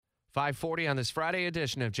5:40 on this Friday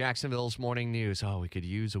edition of Jacksonville's Morning News. Oh, we could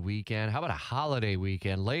use a weekend. How about a holiday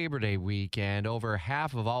weekend, Labor Day weekend? Over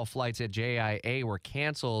half of all flights at JIA were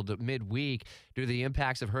canceled midweek due to the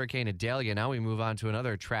impacts of Hurricane Idalia. Now we move on to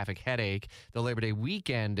another traffic headache, the Labor Day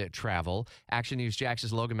weekend travel. Action News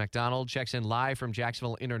Jax's Logan MacDonald checks in live from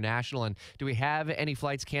Jacksonville International. And do we have any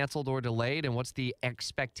flights canceled or delayed? And what's the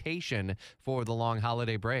expectation for the long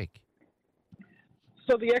holiday break?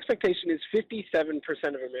 So the expectation is 57%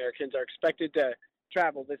 of Americans are expected to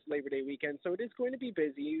travel this Labor Day weekend. So it is going to be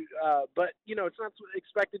busy, but it's not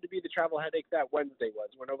expected to be the travel headache that Wednesday was,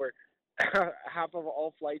 when over half of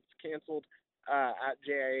all flights canceled at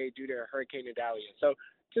JIA due to Hurricane Idalia. So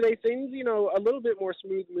today things, a little bit more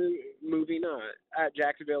smooth moving at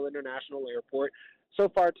Jacksonville International Airport. So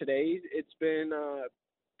far today, it's been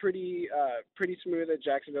pretty smooth at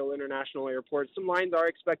Jacksonville International Airport. Some lines are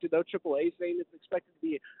expected, though. AAA saying it's expected to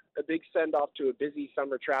be a big send-off to a busy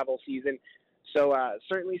summer travel season. So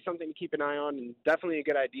certainly something to keep an eye on, and definitely a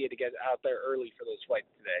good idea to get out there early for those flights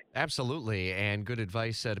today. Absolutely, and good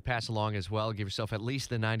advice to pass along as well. Give yourself at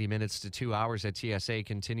least the 90 minutes to 2 hours that TSA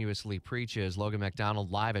continuously preaches. Logan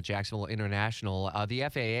MacDonald live at Jacksonville International. The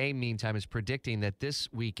FAA, meantime, is predicting that this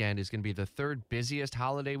weekend is going to be the third busiest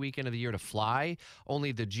holiday weekend of the year to fly.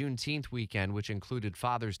 Only the Juneteenth weekend, which included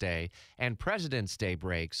Father's Day and President's Day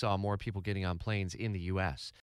break, saw more people getting on planes in the U.S.